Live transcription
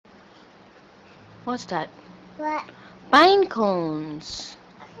What's that? What? Pine cones.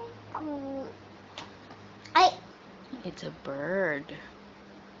 Mm, I. It's a bird.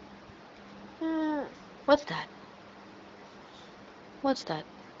 Mm, What's that? What's that?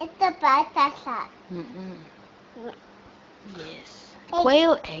 it's a batata. Mm-mm. Mm, Yes. Egg.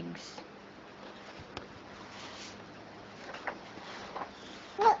 Quail eggs.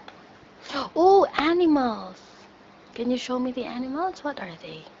 Look. Oh, animals. Can you show me the animals? What are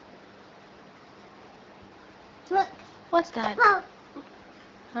they? Look. What's that? Oh,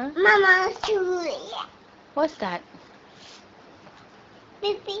 Huh? Mama, Julia. What's that?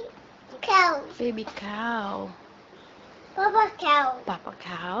 Baby cow. Baby cow. Papa cow. Papa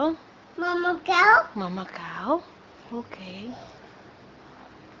cow. Mama cow. Mama cow. Okay.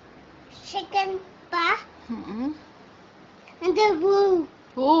 Chicken pa. Mm-mm. And the wolf.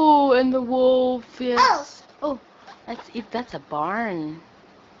 Oh, and the wolf, Oh, yes. Oh, that's a barn.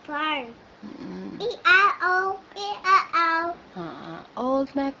 farm. Mm-mm. E-I-O. E-I-O.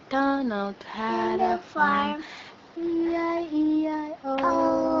 Old MacDonald had And a the farm. farm. E-I-E-I-O.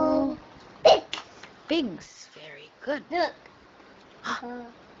 Oh. Big. Pigs. Very good. Look. Oh.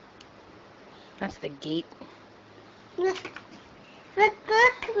 That's the gate. Look. Look.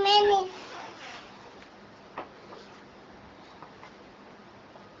 Look, Minnie.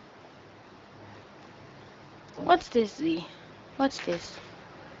 What's this, Z? What's this?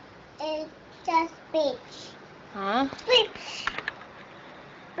 It's just beach. Huh? Beach.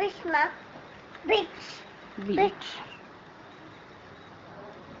 Beach, Ma. Beach. Beach.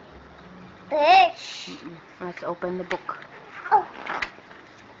 Beach. Mm-mm. Let's open the book. Oh.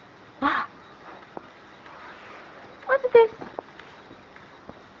 Ah, what's this?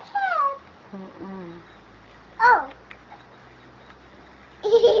 Mm-mm. Oh.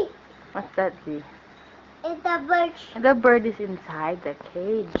 What's that, Z? It's a bird. The bird is inside the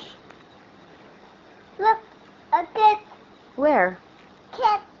cage. Look. A cat. Where?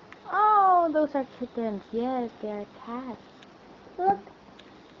 Cat. Oh, those are kittens. Yes, they are cats. Look.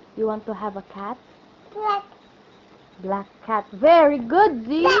 You want to have a cat? Black. Black cat. Very good,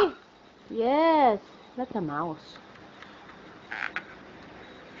 Z. Black. Yes, that's a mouse.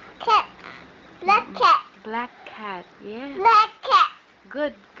 Cat. Black cat. Black cat. Yes. Black cat.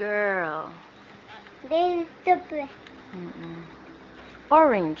 Good girl. This is the black. Mm-mm.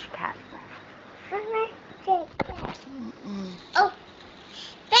 Orange cat. Cat. Mm-mm. Oh.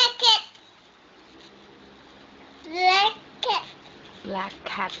 Black cat. Black cat. Black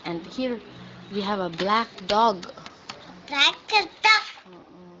cat. And here we have a black dog. Black cat. Duck.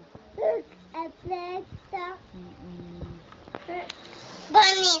 Mm-mm. Look. A black duck. Mm-mm.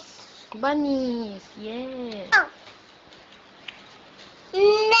 Bunnies. Bunnies. Yes. Oh.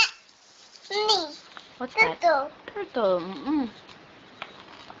 Me. What's that? Turtle. Turtle. Mm-mm.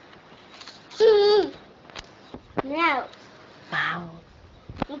 No. Mouse.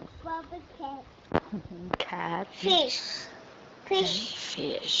 It's Baba cat. Cat. Fish. And Fish.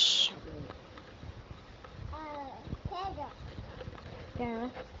 fish. Parrot.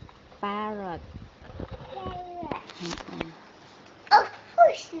 Parrot. Parrot. Parrot. Mm-mm. Oh,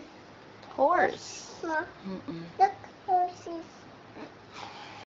 horses. Horse. Look, Mm-mm. horses.